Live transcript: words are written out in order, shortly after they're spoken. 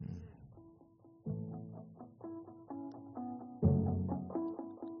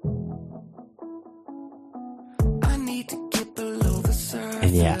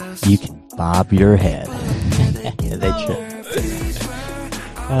And yeah, you can bob your head.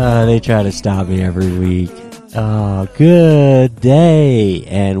 They try to stop me every week. Oh, good day,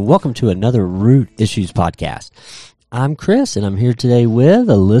 and welcome to another Root Issues podcast. I'm Chris, and I'm here today with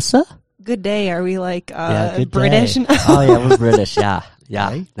Alyssa. Good day. Are we like Good British? day. Oh, yeah, we're British. Yeah.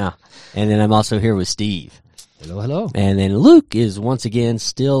 Right. No. And then I'm also here with Steve. Hello. And then Luke is once again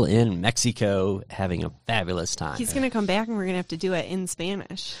still in Mexico having a fabulous time. He's going to come back and we're going to have to do it in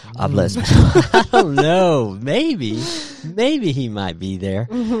Spanish. Bless him. I don't know. Maybe he might be there.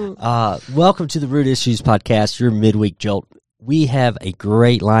 Welcome to the Root Issues podcast, your midweek jolt. We have a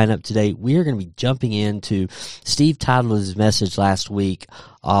great lineup today. We are going to be jumping into Steve Toddler's message last week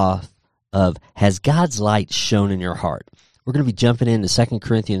of Has God's Light Shone in Your Heart? We're going to be jumping into 2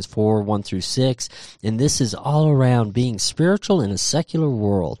 Corinthians 4, 1 through 6, and this is all around being spiritual in a secular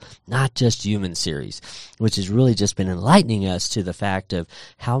world, not just human series, which has really just been enlightening us to the fact of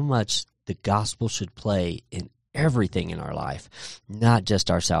how much the gospel should play in everything in our life, not just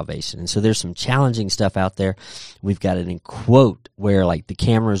our salvation. And so there's some challenging stuff out there. We've got it in quote where like the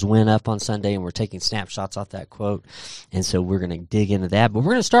cameras went up on Sunday and we're taking snapshots off that quote. And so we're going to dig into that. But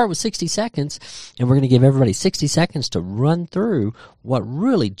we're going to start with 60 seconds and we're going to give everybody 60 seconds to run through what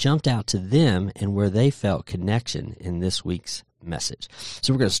really jumped out to them and where they felt connection in this week's message.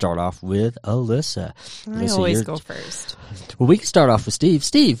 So we're going to start off with Alyssa. I always go first. Well, we can start off with Steve.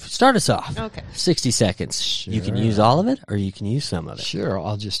 Steve, start us off. Okay. 60 seconds. Sure. You can use all of it or you can use some of it. Sure,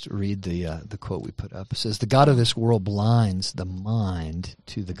 I'll just read the quote we put up. It says, "The God of this world blinds the mind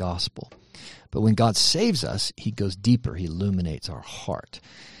to the gospel. But when God saves us, he goes deeper. He illuminates our heart.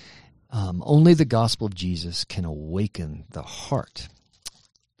 Only the gospel of Jesus can awaken the heart.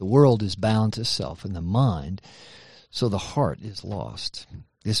 The world is bound to self and the mind, so the heart is lost.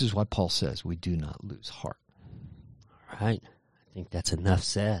 This is why Paul says we do not lose heart." All right. I think that's enough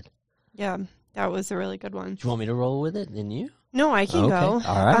said. Yeah, that was a really good one. Do you want me to roll with it and you? No, I can Okay. go.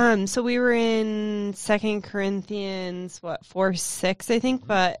 All right. So we were in 2 Corinthians, 4:6, I think,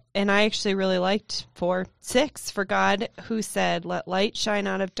 and I actually really liked 4:6. "For God, who said, 'Let light shine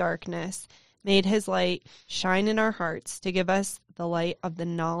out of darkness,' made his light shine in our hearts to give us the light of the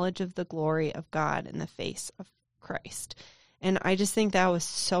knowledge of the glory of God in the face of Christ." And I just think that was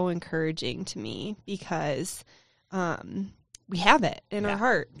so encouraging to me because we have it in our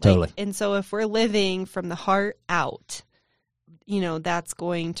heart. Totally. And so if we're living from the heart out, that's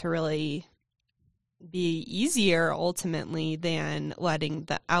going to really be easier ultimately than letting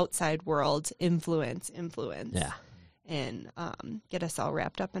the outside world influence. Yeah. And get us all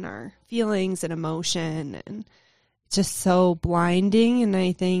wrapped up in our feelings and emotion. And it's just so blinding. And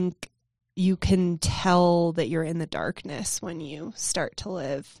I think you can tell that you're in the darkness when you start to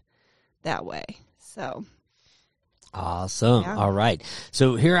live that way. So Awesome. Yeah. All right.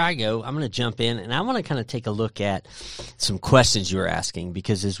 So here I go. I'm going to jump in and I want to kind of take a look at some questions you were asking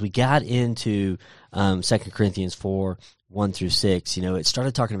because as we got into 2 Corinthians 4, 1 through 6, it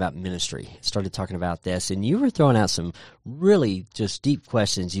started talking about ministry. It started talking about this. And you were throwing out some really just deep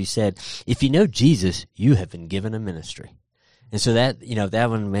questions. You said, if you know Jesus, you have been given a ministry. And so that, that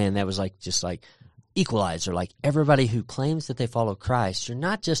one, man, that was just like equalizer, like everybody who claims that they follow Christ, you're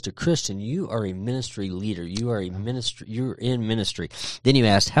not just a Christian, you are a ministry leader. You're in ministry. Then you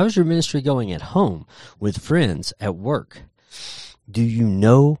asked, how's your ministry going at home, with friends, at work? Do you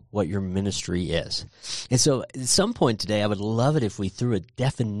know what your ministry is? And so at some point today, I would love it if we threw a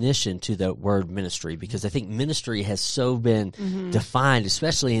definition to the word ministry, because I think ministry has so been defined,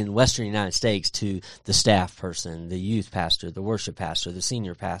 especially in Western United States, to the staff person, the youth pastor, the worship pastor, the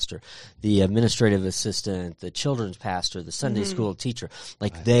senior pastor, the administrative assistant, the children's pastor, the Sunday school teacher.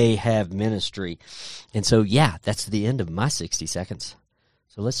 Like they have ministry. And so, yeah, that's the end of my 60 seconds.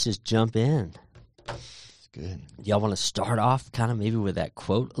 So let's just jump in. Good. Y'all want to start off kind of maybe with that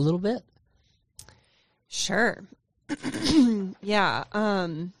quote a little bit? Sure. Yeah.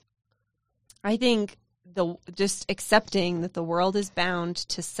 I think just accepting that the world is bound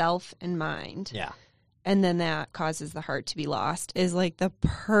to self and mind. Yeah. And then that causes the heart to be lost is like the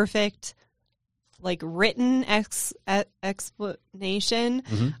perfect written explanation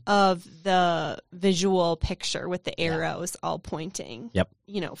of the visual picture with the arrows all pointing. Yep.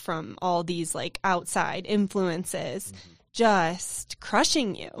 From all these outside influences just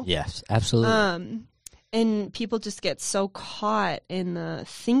crushing you. Yes, absolutely. And people just get so caught in the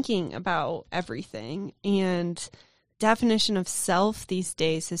thinking about everything, and definition of self these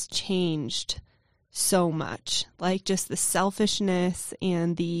days has changed so much. Just the selfishness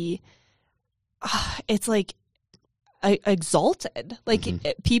and the it's exalted.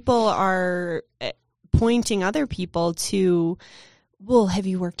 People are pointing other people to, well, have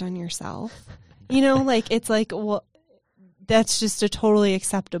you worked on yourself? Like, it's like, well, that's just a totally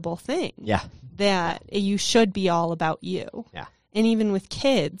acceptable thing. Yeah. That you should be all about you. Yeah. And even with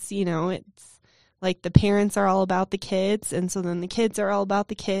kids, it's like the parents are all about the kids, and so then the kids are all about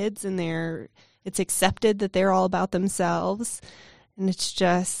the kids, and it's accepted that they're all about themselves. And it's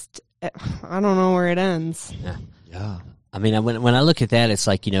just, I don't know where it ends. Yeah. Yeah. I mean, when I look at that, it's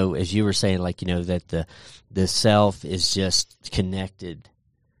like, as you were saying, like, that the self is just connected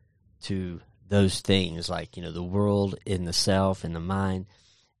to those things, like, the world and the self and the mind.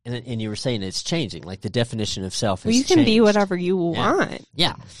 And you were saying it's changing, like the definition of self is you can changed. be whatever you want.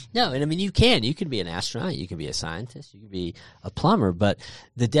 Yeah. No, and I mean, you can be an astronaut, you can be a scientist, you can be a plumber, but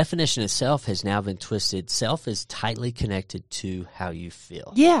the definition of self has now been twisted. Self is tightly connected to how you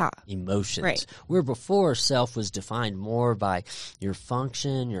feel. Yeah. Emotions. Right. Where before self was defined more by your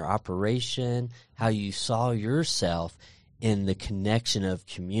function, your operation, how you saw yourself in the connection of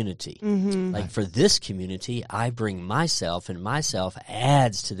community. Mm-hmm. Like for this community, I bring myself, and myself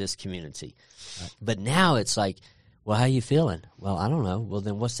adds to this community. Right. But now it's like, well, how you feeling? Well, I don't know. Well,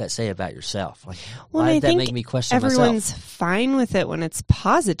 then what's that say about yourself? Like, why did that make me question everyone's myself? fine with it when it's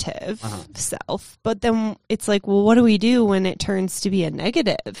positive self, but then it's like, well, what do we do when it turns to be a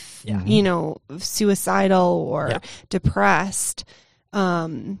negative, suicidal or depressed,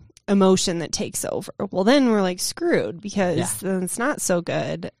 emotion that takes over? Well, then we're like screwed, because then it's not so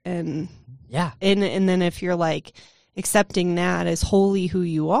good. And and then if you're like accepting that as wholly who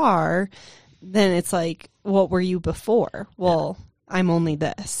you are, then it's like, what were you before? Well, I'm only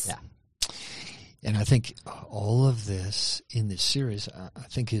this. Yeah. And I think all of this in this series, I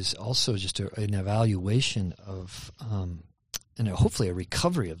think, is also just an evaluation of, and hopefully a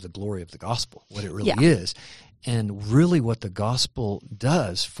recovery of the glory of the gospel, what it really is. And really what the gospel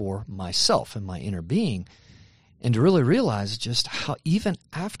does for myself and my inner being, and to really realize just how, even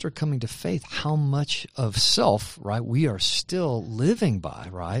after coming to faith, how much of self, right, we are still living by,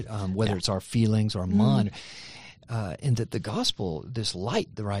 right, whether it's our feelings, our mind, and that the gospel, this light,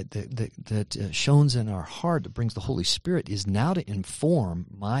 right, that shines in our heart, that brings the Holy Spirit, is now to inform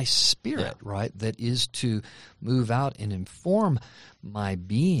my spirit, right, that is to move out and inform my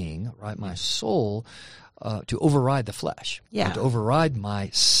being, right, my soul, to override the flesh, to override my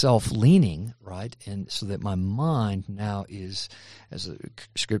self-leaning, right, and so that my mind now is, as the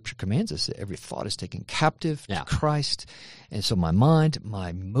Scripture commands us, that every thought is taken captive to Christ, and so my mind,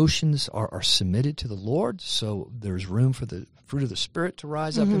 my emotions are submitted to the Lord, so there's room for the fruit of the Spirit to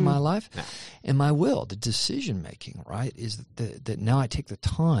rise up in my life, and my will, the decision-making, right, is that now I take the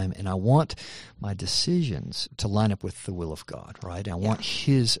time, and I want my decisions to line up with the will of God, right, I want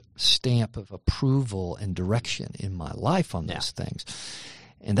His stamp of approval and direction in my life on those things.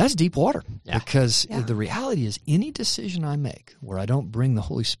 And that's deep water, because the reality is any decision I make where I don't bring the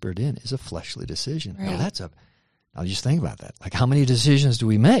Holy Spirit in is a fleshly decision. Right. Now just think about that. Like, how many decisions do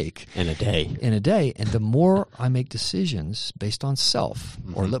we make in a day? And the more I make decisions based on self,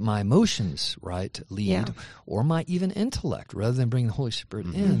 or let my emotions, right, lead, or my even intellect, rather than bring the Holy Spirit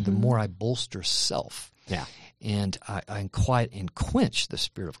in, the more I bolster self. Yeah. And I quiet and quench the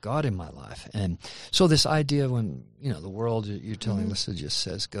Spirit of God in my life. And so this idea, when, the world, you're telling Alyssa, just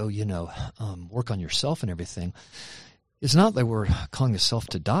says, go, work on yourself and everything. It's not that we're calling the self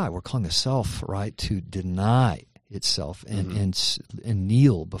to die. We're calling the self, right, to deny itself and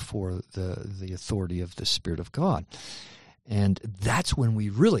kneel before the authority of the Spirit of God. And that's when we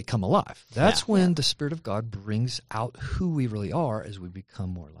really come alive. That's when the Spirit of God brings out who we really are as we become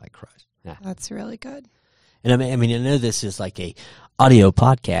more like Christ. Yeah. That's really good. And I mean, I know this is like a audio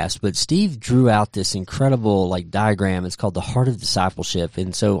podcast, but Steve drew out this incredible diagram. It's called the Heart of Discipleship.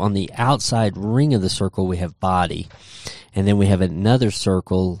 And so on the outside ring of the circle, we have body, and then we have another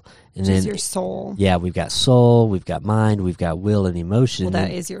circle. And Which is your soul. Yeah, we've got soul, we've got mind, we've got will and emotion. Well,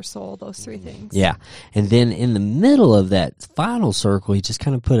 that is your soul, those three things. Yeah. And then in the middle of that final circle, he just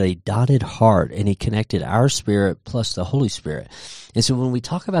kind of put a dotted heart, and he connected our spirit plus the Holy Spirit. And so when we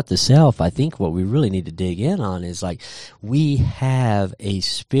talk about the self, I think what we really need to dig in on is we have a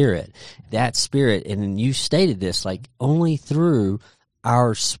spirit. That spirit, and you stated this, only through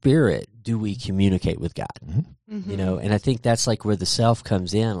our spirit do we communicate with God. And I think that's where the self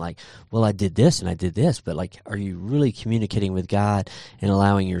comes in, well, I did this and I did this, but are you really communicating with God and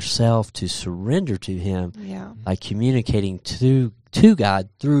allowing yourself to surrender to Him by communicating to God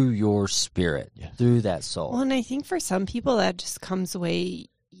through your spirit, through that soul? Well, and I think for some people that just comes away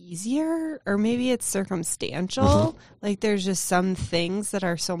easier, or maybe it's circumstantial. There's just some things that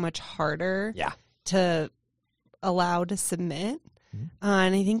are so much harder to allow to submit.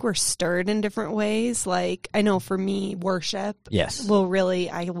 And I think we're stirred in different ways. Like, I know for me, worship Yes.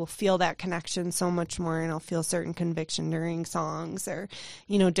 I will feel that connection so much more, and I'll feel certain conviction during songs or,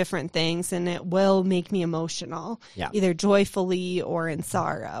 different things, and it will make me emotional, either joyfully or in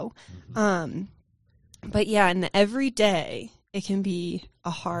sorrow. But yeah, and every day it can be a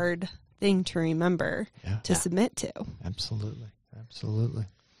hard thing to remember to submit to. Absolutely.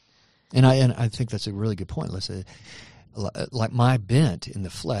 And I think that's a really good point. Let's say, like my bent in the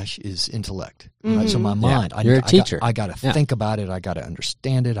flesh is intellect, right? So my mind, You're a teacher. I got to think about it. I got to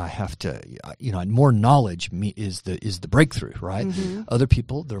understand it. I have to, more knowledge is the breakthrough, right? Other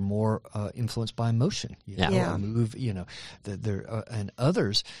people, they're more influenced by emotion. Move, and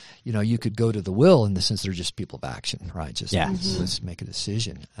others, you could go to the will in the sense they're just people of action, right? Just let's make a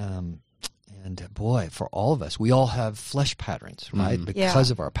decision. And boy, for all of us, we all have flesh patterns, right? Because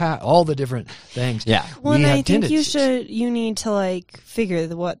of our all the different things. Yeah. Well, and I think you need to figure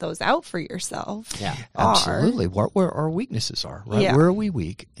what those out for yourself. Yeah, absolutely. Where our weaknesses are, right? Yeah. Where are we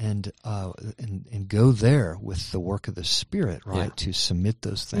weak, and go there with the work of the Spirit, right? Yeah. To submit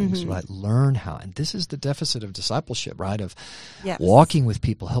those things, right? Learn how, and this is the deficit of discipleship, right? Of Yes. walking with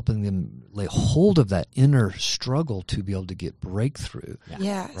people, helping them lay hold of that inner struggle to be able to get breakthrough.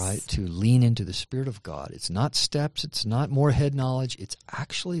 Yes. Right? To lean into the Spirit of God. It's not steps. It's not more head knowledge. It's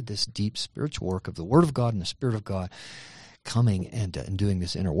actually this deep spiritual work of the Word of God and the Spirit of God coming and doing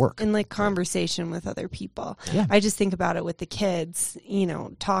this inner work. And conversation with other people. Yeah. I just think about it with the kids,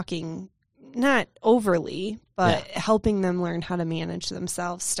 talking, not overly, but helping them learn how to manage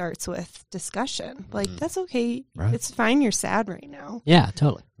themselves starts with discussion. That's okay. Right. It's fine. You're sad right now. Yeah,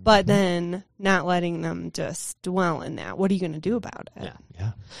 totally. But then not letting them just dwell in that. What are you going to do about it?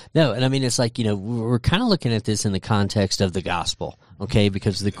 Yeah. No, and I mean, it's we're kind of looking at this in the context of the gospel, okay?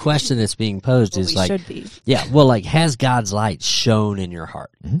 Because the question that's being posed is should be. Yeah, well, has God's light shone in your heart?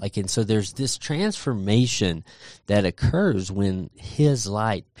 And so there's this transformation that occurs when His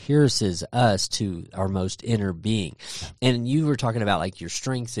light pierces us to our most inner being. And you were talking about your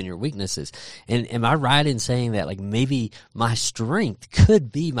strengths and your weaknesses. And am I right in saying that maybe my strength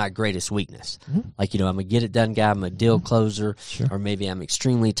could be my greatest weakness? I'm a get it done guy, I'm a deal closer, or maybe I'm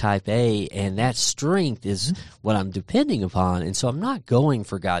extremely type A, and that strength is what I'm depending upon. And so I'm not going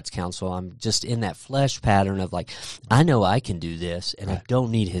for God's counsel. I'm just in that flesh pattern of I know I can do this, and I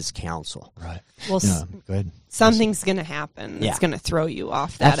don't need His counsel. Right. Well, go ahead. Something's going to happen that's going to throw you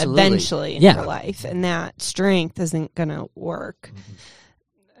off that Absolutely. eventually in your life, and that strength isn't going to work.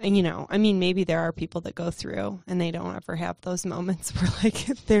 And, maybe there are people that go through and they don't ever have those moments where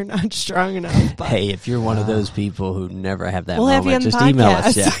they're not strong enough. But Hey, if you're one of those people who never have that We'll have moment, you on just the email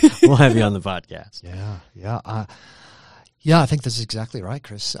us. podcast. Yeah, we'll have you on the podcast. I think that's exactly right,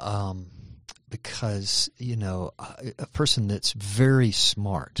 Chris. Because, a person that's very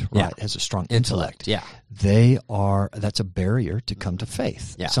smart, right, has a strong intellect. Yeah. That's a barrier to come to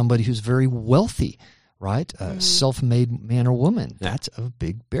faith. Yeah. Somebody who's very wealthy, right, self-made man or woman, that's a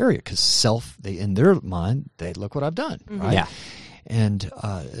big barrier because in their mind, look what I've done, right? Yeah. And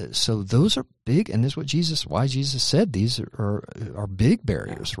so those are big, and this is why Jesus said these are big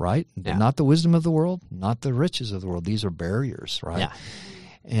barriers, right? Yeah. Not the wisdom of the world, not the riches of the world. These are barriers, right? Yeah.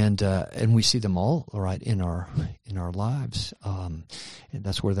 And we see them all right in our lives, and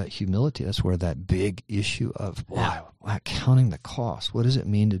that's where that humility, that's where that big issue of counting the cost. What does it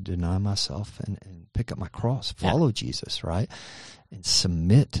mean to deny myself and pick up my cross, follow Jesus, right, and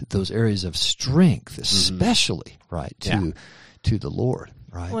submit those areas of strength, especially right to the Lord.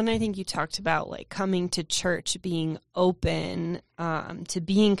 Right. Well, and I think you talked about coming to church, being open to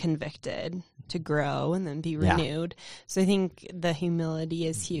being convicted, to grow and then be renewed. So I think the humility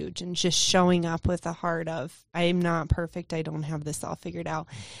is huge, and just showing up with a heart of, I am not perfect, I don't have this all figured out,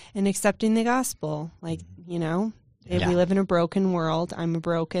 and accepting the gospel. We live in a broken world. I'm a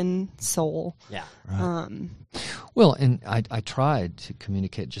broken soul. Yeah. Right. Well, and I tried to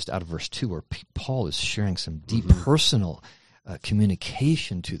communicate just out of verse 2 where Paul is sharing some deep personal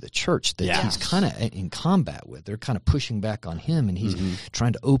communication to the church that he's kind of in combat with. They're kind of pushing back on him, and he's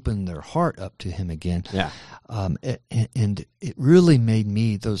trying to open their heart up to him again. Yeah. And it really made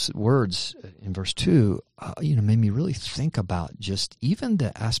me, those words in verse 2, made me really think about just even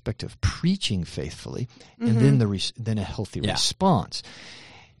the aspect of preaching faithfully, and then a healthy response.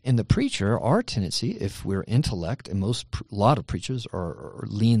 And the preacher, our tendency, if we're intellect, and a lot of preachers are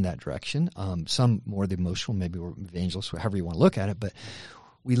lean that direction, some more the emotional, maybe we're evangelists, however you want to look at it, but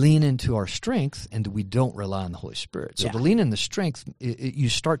we lean into our strength and we don't rely on the Holy Spirit. So to lean in the strength, you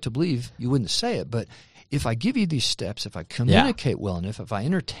start to believe, you wouldn't say it, but if I give you these steps, if I communicate well enough, if I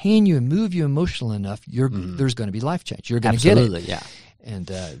entertain you and move you emotional enough, there's going to be life change. You're going to get it. Absolutely, yeah. And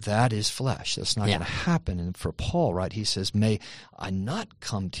that is flesh. That's not going to happen. And for Paul, right, he says, may I not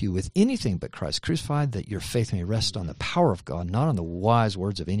come to you with anything but Christ crucified, that your faith may rest on the power of God, not on the wise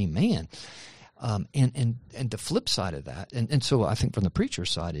words of any man. And the flip side of that, and so I think from the preacher's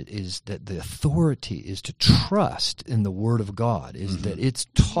side, it is that the authority is to trust in the Word of God, is that it's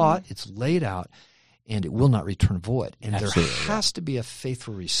taught, it's laid out, and it will not return void. And there has to be a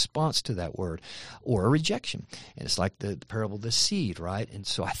faithful response to that word or a rejection. And it's like the parable of the seed, right? And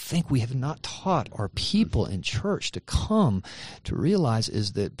so I think we have not taught our people in church to come to realize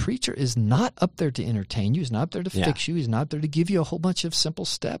is that preacher is not up there to entertain you. He's not up there to fix you. He's not up there to give you a whole bunch of simple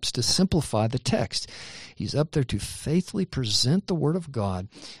steps to simplify the text. He's up there to faithfully present the Word of God,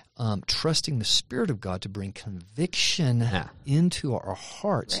 trusting the Spirit of God to bring conviction into our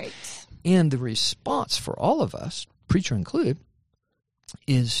hearts. Right. And the response for all of us, preacher included,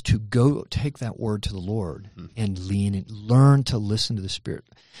 is to go take that word to the Lord and lean and learn to listen to the Spirit.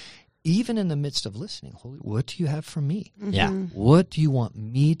 Even in the midst of listening, Holy, what do you have for me? Yeah. What do you want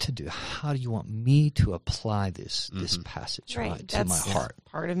me to do? How do you want me to apply this passage to my heart?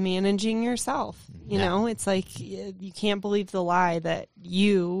 Part of managing yourself. You know, it's like you can't believe the lie that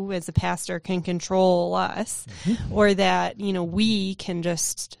you as a pastor can control us or that, you know, we can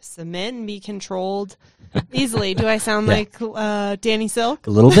just submit and be controlled easily. Do I sound like Danny Silk?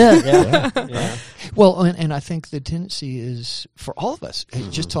 A little bit, yeah. Well, and I think the tendency is for all of us, hey,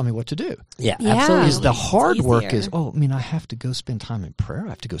 just tell me what to do. Yeah, absolutely. Is the hard work is, I have to go spend time in prayer. I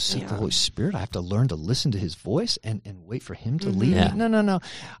have to go seek the Holy Spirit. I have to learn to listen to His voice and wait for Him to lead me. No.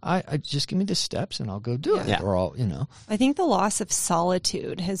 I just give me the steps and I'll go do it. Yeah. Or I'll, I think the loss of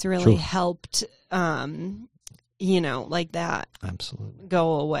solitude has really helped, like that absolutely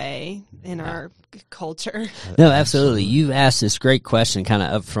go away in our culture. No, absolutely. You asked this great question kind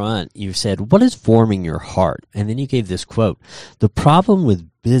of up front. You said, what is forming your heart? And then you gave this quote. The problem with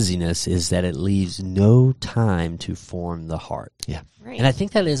busyness is that it leaves no time to form the heart. Yeah. Right. And I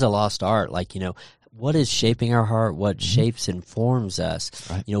think that is a lost art. Like, what is shaping our heart? What shapes and forms us?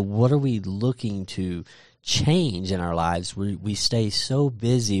 Right. What are we looking to change in our lives? We stay so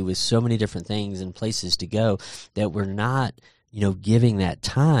busy with so many different things and places to go that we're not, giving that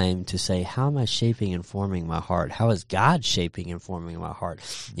time to say, how am I shaping and forming my heart? How is God shaping and forming my heart?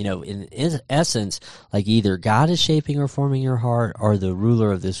 In essence, like either God is shaping or forming your heart, or the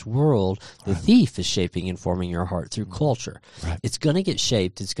ruler of this world, the thief, is shaping and forming your heart through culture. Right. It's going to get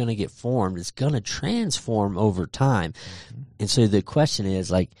shaped. It's going to get formed. It's going to transform over time. And so the question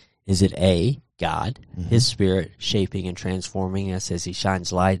is, is it A, God, His Spirit shaping and transforming us as He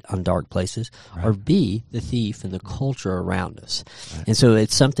shines light on dark places, or B, the thief and the culture around us? Right. And so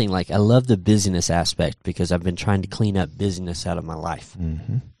it's something like, I love the busyness aspect because I've been trying to clean up busyness out of my life.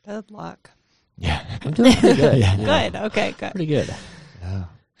 Mm-hmm. Good luck. Yeah. I'm doing pretty good. Good. Okay, good. Pretty good.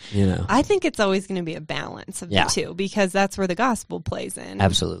 Yeah. I think it's always going to be a balance of the two, because that's where the gospel plays in.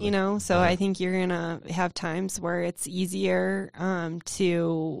 Absolutely. So I think you're going to have times where it's easier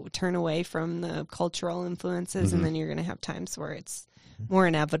to turn away from the cultural influences, and then you're going to have times where it's more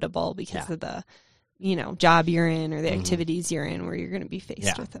inevitable because of the job you're in or the activities you're in, where you're going to be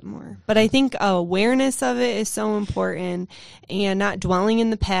faced with it more. But I think awareness of it is so important, and not dwelling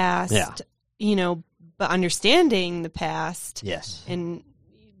in the past, but understanding the past. Yes. And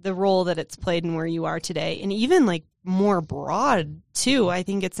the role that it's played in where you are today, and even more broad too. I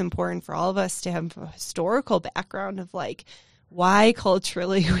think it's important for all of us to have a historical background of why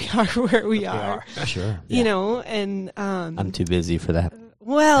culturally we are where we are. Sure. And I'm too busy for that.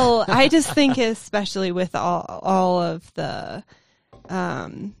 Well, I just think especially with all of the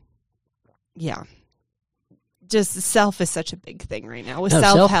just self is such a big thing right now with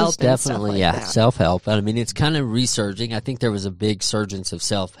self-help. Definitely, and stuff like that. Self-help. I mean, it's kind of resurging. I think there was a big surgence of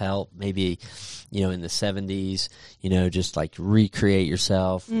self-help, maybe, in the 70s, just recreate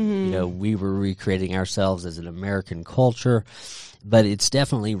yourself. We were recreating ourselves as an American culture, but it's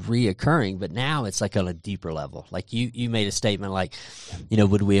definitely reoccurring. But now it's on a deeper level. You made a statement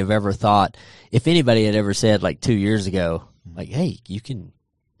would we have ever thought, if anybody had ever said 2 years ago, hey, you can,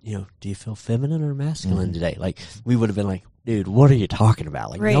 do you feel feminine or masculine today? We would have been dude, what are you talking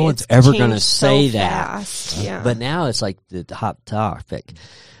about? No one's ever going to say that. Yeah. But now it's the hot topic.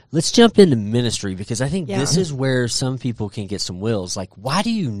 Let's jump into ministry, because I think this is where some people can get some wills. Why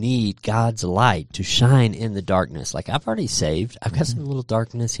do you need God's light to shine in the darkness? I've already saved. I've got some little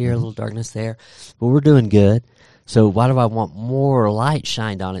darkness here, a little darkness there, but we're doing good. So why do I want more light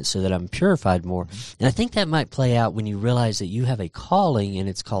shined on it so that I'm purified more? And I think that might play out when you realize that you have a calling and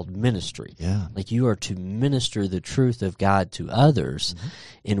it's called ministry. Yeah. Like you are to minister the truth of God to others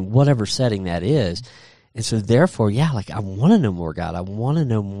in whatever setting that is. And so therefore, like I want to know more God. I want to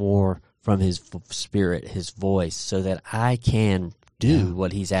know more from his spirit, his voice, so that I can do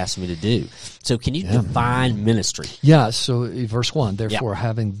what he's asked me to do. So can you define ministry? Yeah, so verse 1, therefore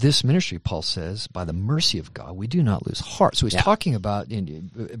having this ministry, Paul says, by the mercy of God, we do not lose heart. So he's talking about,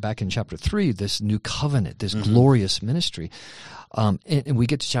 back in chapter 3, this new covenant, this glorious ministry. And we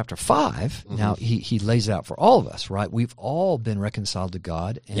get to chapter 5. Now he lays it out for all of us, right? We've all been reconciled to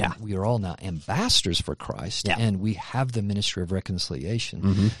God, and we are all now ambassadors for Christ, and we have the ministry of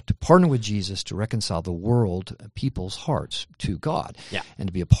reconciliation to partner with Jesus to reconcile the world, people's hearts to God, and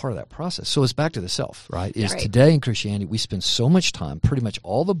to be a part of that process. So it's back to the self, right? Today in Christianity, we spend so much time, pretty much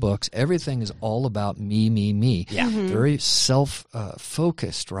all the books, everything is all about me, me, me. Very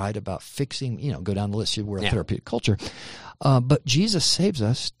self-focused, right? About fixing, go down the list. We're a therapeutic culture. But Jesus saves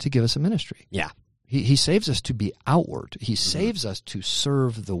us to give us a ministry. He saves us to be outward. He saves us to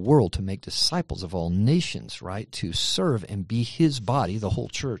serve the world, to make disciples of all nations, right? To serve and be his body, the whole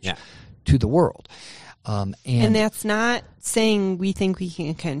church, to the world. And that's not saying we think we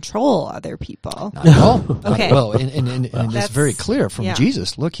can control other people. Not at all. Okay. Well, and it's very clear from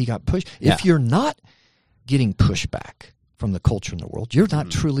Jesus. Look, he got pushed. If you're not getting pushback from the culture in the world, you're not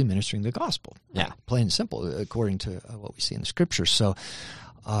truly ministering the gospel. Plain and simple, according to what we see in the scriptures. So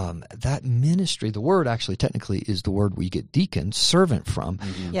that ministry, the word actually technically is the word we get deacon, servant from,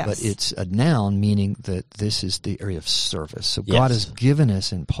 but it's a noun meaning that this is the area of service. So God has given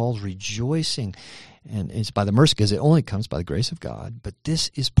us, and Paul's rejoicing, and it's by the mercy, because it only comes by the grace of God, but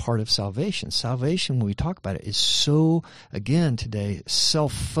this is part of salvation. Salvation, when we talk about it, is so, again, today,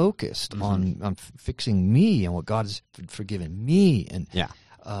 self-focused on fixing me and what God has forgiven me, and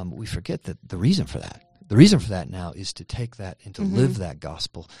we forget that the reason for that now is to take that and to live that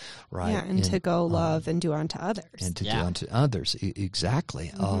gospel, right? Yeah, and to go love and do unto others. And to do unto others,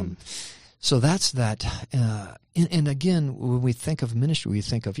 exactly. So that's that. And again, when we think of ministry, we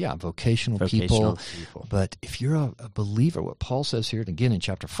think of, vocational people. But if you're a believer, what Paul says here, and again in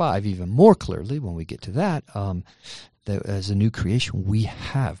chapter 5, even more clearly when we get to that, that as a new creation, we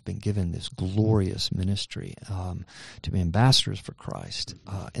have been given this glorious ministry to be ambassadors for Christ.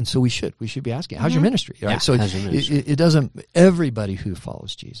 And so we should be asking, how's your ministry? Right? So it doesn't, everybody who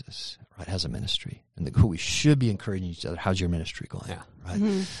follows Jesus, right, has a ministry. And who we should be encouraging each other, how's your ministry going?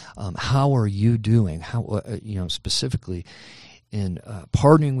 Right? How are you doing? How, specifically in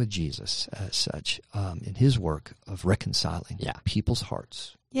partnering with Jesus as such, in his work of reconciling people's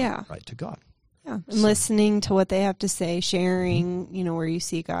hearts right to God. And listening to what they have to say, sharing, where you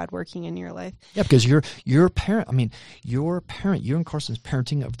see God working in your life. Yeah, because your parent, you and Carson's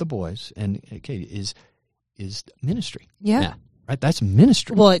parenting of the boys, and is ministry. Yeah. Right, that's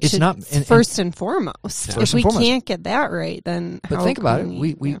ministry. Well, it's not first and foremost. If we can't get that right, then but think about it.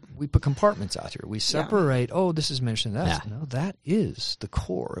 We put compartments out here. We separate. Oh, this is ministry. No, that is the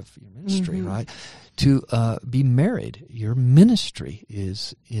core of your ministry, right? To be married, your ministry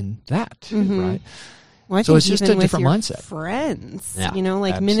is in that, right? Well, so it's just a different mindset. Friends,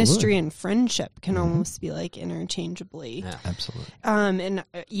 ministry and friendship can almost be like interchangeably. Absolutely. And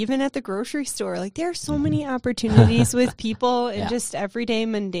even at the grocery store, there are so many opportunities with people in just everyday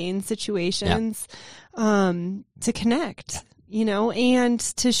mundane situations to connect, and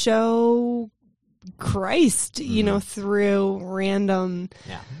to show Christ, through random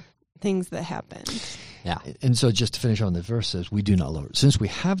things that happen. And so just to finish on the verse says, we do not lower. Since we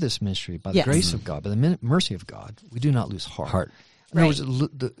have this ministry by the grace of God, by the mercy of God, we do not lose heart. In other words,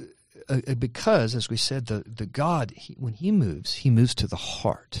 because, as we said, the God, when he moves to the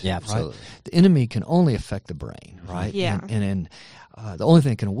heart. Yeah, absolutely. Right? The enemy can only affect the brain, right? Yeah. And the only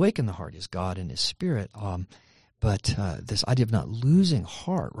thing that can awaken the heart is God and his spirit. But this idea of not losing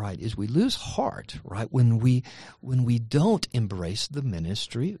heart, right, is we lose heart, right, when we don't embrace the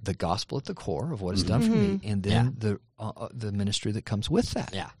ministry, the gospel at the core of what is done for me, and then the ministry that comes with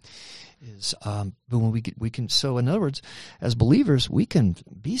that. But when we can. So in other words, as believers, we can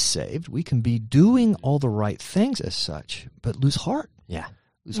be saved, we can be doing all the right things as such, but lose heart.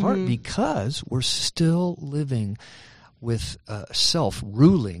 Lose heart because we're still living with self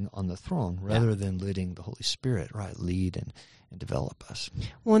ruling on the throne rather than letting the Holy Spirit lead and develop us.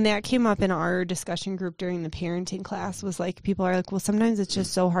 When that came up in our discussion group during the parenting class, was like, people are like, well, sometimes it's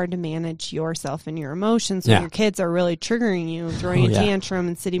just so hard to manage yourself and your emotions when Yeah. your kids are really triggering you, throwing a yeah. tantrum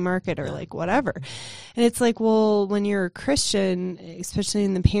in City Market or like whatever. And it's like, well, when you're a Christian, especially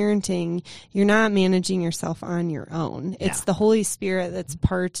in the parenting, you're not managing yourself on your own. It's Yeah. the Holy Spirit that's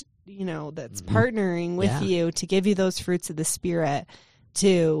that's partnering with Yeah. you to give you those fruits of the Spirit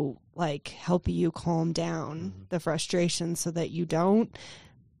to like help you calm down the frustration so that you don't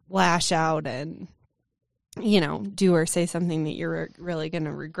lash out and do or say something that you're really going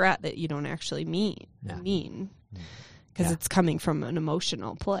to regret that you don't actually mean because Yeah. it's coming from an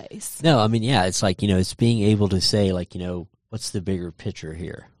emotional place. No, I mean, yeah, it's like, it's being able to say, like, what's the bigger picture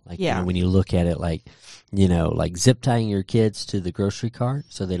here? Like, Yeah. when you look at it, like, like zip tying your kids to the grocery cart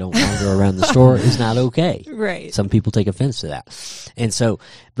so they don't wander around the store is not okay. Right. Some people take offense to that. And so,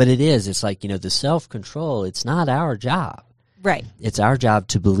 but it's like, the self-control, it's not our job. Right. It's our job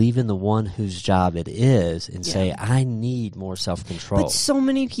to believe in the one whose job it is and Yeah. say, I need more self-control. But so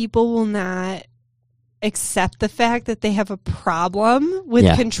many people will not accept the fact that they have a problem with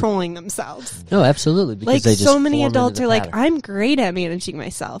Yeah. controlling themselves. No, absolutely. Because Like they just so many form into adults the are like, pattern. I'm great at managing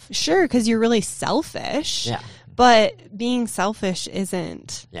myself. Sure, because you're really selfish. Yeah. But being selfish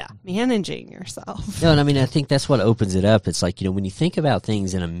isn't Yeah. managing yourself. No, and I mean, I think that's what opens it up. It's like, when you think about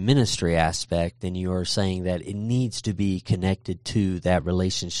things in a ministry aspect, then you are saying that it needs to be connected to that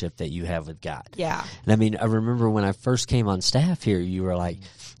relationship that you have with God. Yeah. And I mean, I remember when I first came on staff here, you were like,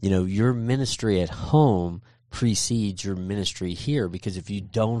 your ministry at home precedes your ministry here, because if you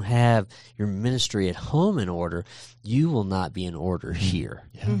don't have your ministry at home in order, you will not be in order here.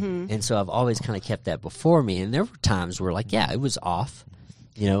 Yeah. Mm-hmm. And so I've always kind of kept that before me. And there were times where, like, yeah, it was off,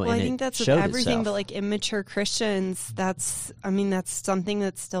 Well, and I it think that's with showed everything, itself. but like immature Christians, that's something that's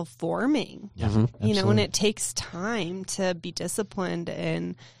still forming. Yeah. Mhm. And Absolutely. it takes time to be disciplined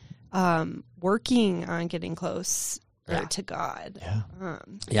and working on getting close Yeah. to God. Yeah.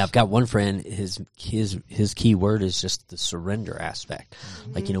 Yeah, I've got one friend. His key word is just the surrender aspect.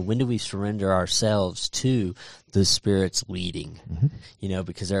 Like, when do we surrender ourselves to the Spirit's leading?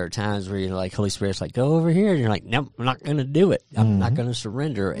 Because there are times where you're like, Holy Spirit's like, go over here, and you're like, no, I'm not going to do it. I'm not going to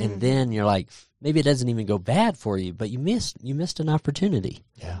surrender. And then you're like, maybe it doesn't even go bad for you, but you missed an opportunity.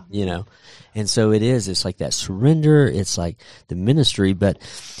 Yeah. And so it's like that surrender. It's like the ministry, but.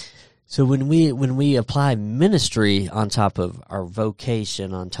 So when we apply ministry on top of our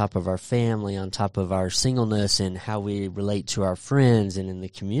vocation, on top of our family, on top of our singleness and how we relate to our friends and in the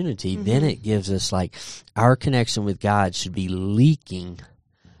community, then it gives us like our connection with God should be leaking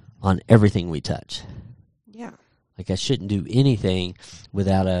on everything we touch. Yeah. Like I shouldn't do anything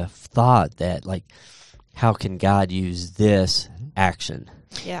without a thought that like, how can God use this action?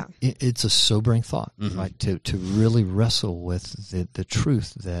 Yeah. It's a sobering thought, Mhm. right? To really wrestle with the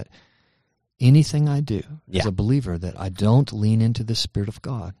truth that anything I do Yeah. as a believer that I don't lean into the Spirit of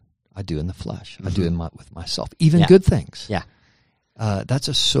God, I do in the flesh. I do with myself, even Yeah. good things. Yeah. That's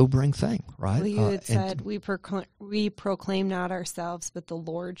a sobering thing, right? Well, you had And- said we proclaim not ourselves, but the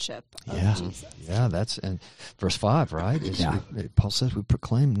lordship of Yeah. Jesus. Yeah, that's in verse 5, right? Yeah. Paul says we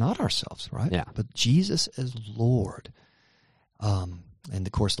proclaim not ourselves, right? Yeah. But Jesus as Lord. And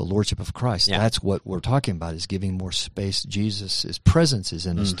of course, the Lordship of Christ. Yeah. That's what we're talking about, is giving more space. Jesus' presence is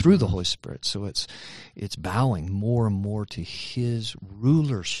in us through the Holy Spirit. So it's bowing more and more to His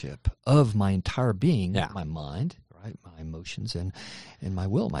rulership of my entire being, Yeah. my mind, right, my emotions, and my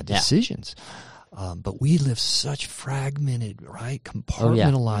will, my decisions. But we live such fragmented, right,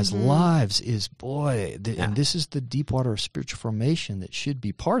 compartmentalized lives. And this is the deep water of spiritual formation that should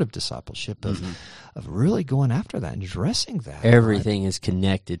be part of discipleship, of really going after that and addressing that. Everything is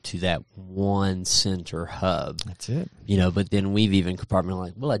connected to that one center hub. That's it. But then we've even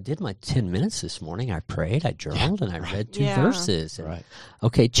compartmentalized, well, I did my 10 minutes this morning. I prayed, I journaled, and I read 2 Yeah. verses. And, Right.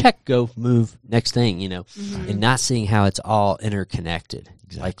 okay, check, go, move, next thing, and not seeing how it's all interconnected.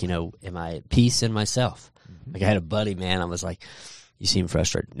 Exactly. Like, am I at peace in myself? Like, I had a buddy, man, I was like, you seem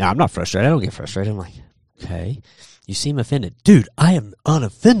frustrated. No, I'm not frustrated. I don't get frustrated. I'm like, okay. You seem offended. Dude, I am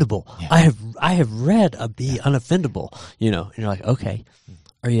unoffendable. Yeah. I have read Be Unoffendable, and you're like, okay,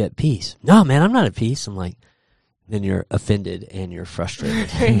 are you at peace? No, man, I'm not at peace. I'm like, then you're offended and you're frustrated,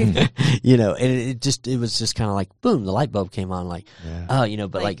 and it was just kind of like, boom, the light bulb came on, like, Yeah.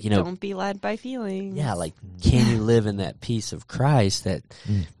 but like, don't be led by feelings. yeah, like, can you live in that peace of Christ that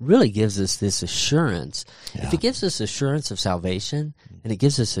really gives us this assurance? Yeah. If it gives us assurance of salvation, and it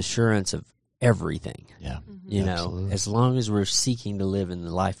gives us assurance of everything, Yeah. Absolutely. As long as we're seeking to live in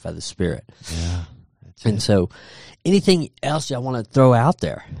the life by the Spirit. Yeah. That's And it. so, anything else y'all want to throw out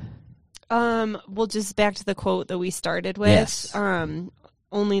there? Well, just back to the quote that we started with. Yes.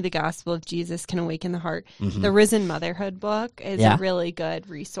 Only the gospel of Jesus can awaken the heart. Mhm. The Risen Motherhood book is Yeah. a really good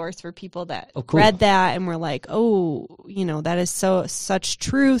resource for people that Oh, cool. read that and were like, oh, that is such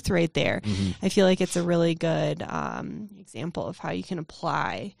truth right there. Mhm. I feel like it's a really good example of how you can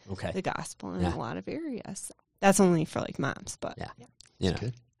apply Okay. the gospel in Yeah. a lot of areas. That's only for like moms, but Yeah. You know.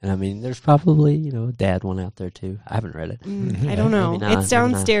 Good. And I mean, there's probably, a dad one out there too. I haven't read it. I don't know. Maybe not, It's maybe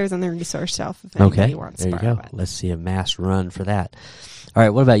not. downstairs on the resource shelf if anybody Okay. wants There to you borrow go. it. Let's see a mass run for that. All right.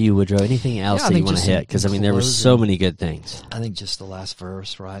 What about you, Woodrow? Anything else Yeah, I that you think want to just in hit? Because, I mean, there were closing- so many good things. I think just the last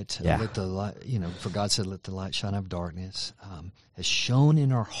verse, right? Yeah. Let the light, for God said, let the light shine out of darkness, has shone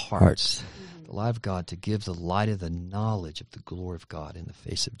in our hearts, Hearts. the light of God, to give the light of the knowledge of the glory of God in the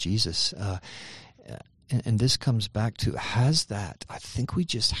face of Jesus. And this comes back to, I think we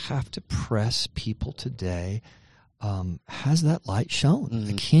just have to press people today. Has that light shone?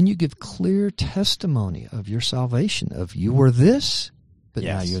 Mhm. Can you give clear testimony of your salvation, of you were this, but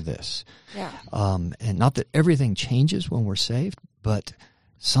now Yes. you're this? Yeah. And not that everything changes when we're saved, but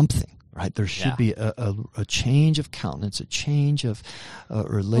something, right? There should Yeah. be a change of countenance, a change of Well, and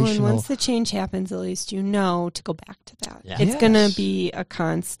relational. once the change happens, at least you know to go back to that. Yeah. It's Yes. going to be a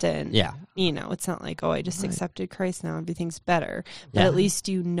constant. Yeah. It's not like, I just Right. accepted Christ now, everything's better. But Yeah. at least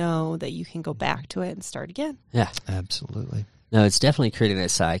you know that you can go back to it and start again. Yeah. Absolutely. No, it's definitely creating that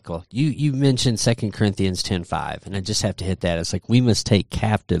cycle. You mentioned 2 Corinthians 10:5, and I just have to hit that. It's like we must take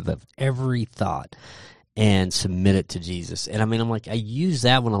captive of every thought and submit it to Jesus. And I mean, I use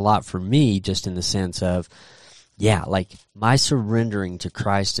that one a lot for me, just in the sense of, like my surrendering to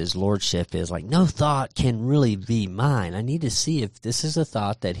Christ as Lordship is like, no thought can really be mine. I need to see if this is a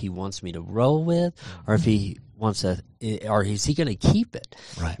thought that he wants me to roll with, or if he wants or is he going to keep it?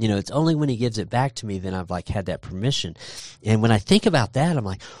 Right. It's only when he gives it back to me then I've had that permission. And when I think about that, I'm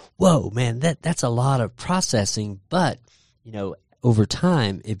like, whoa, man, that's a lot of processing. But, over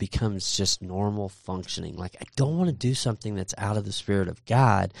time, it becomes just normal functioning. Like, I don't want to do something that's out of the Spirit of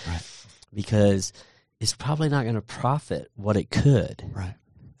God, Right. because it's probably not going to profit what it could Right.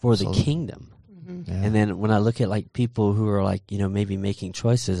 for the Absolutely. kingdom. Yeah. And then when I look at people who are maybe making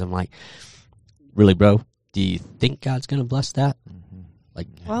choices, I'm like, really, bro? Do you think God's going to bless that? Mhm.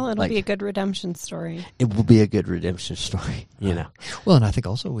 Well, it'll be a good redemption story. It will be a good redemption story, Well, and I think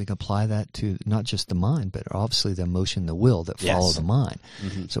also we can apply that to not just the mind, but obviously the emotion, the will that follow Yes. the mind.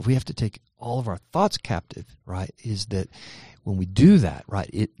 Mm-hmm. So if we have to take all of our thoughts captive, right, is that when we do that,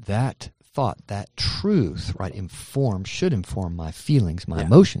 right, that thought, that truth, right, should inform my feelings, my Yeah.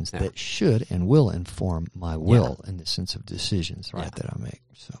 emotions, Yeah. that should and will inform my will in the sense of decisions, right, Yeah. that I make.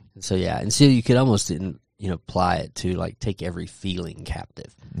 So, And so you could almost, apply it to take every feeling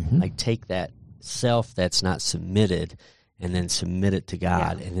captive. mhm. Take that self that's not submitted and then submit it to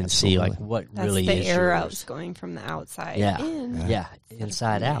God, Yeah. and then Absolutely. see what That's really the is arrows yours. going from the outside Yeah. in. Yeah, instead of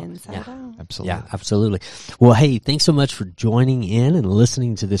inside from the out. Inside Yeah. out. Absolutely. Yeah, absolutely. Well, hey, thanks so much for joining in and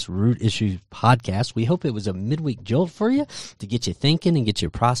listening to this Root Issues podcast. We hope it was a midweek jolt for you to get you thinking and get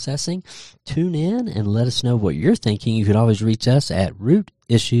you processing. Tune in and let us know what you're thinking. You can always reach us at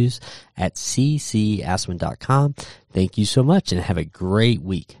rootissues@ccaswin.com. Thank you so much and have a great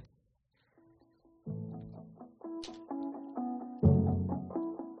week.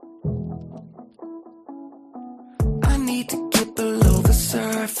 I need to get below the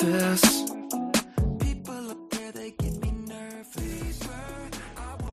surface.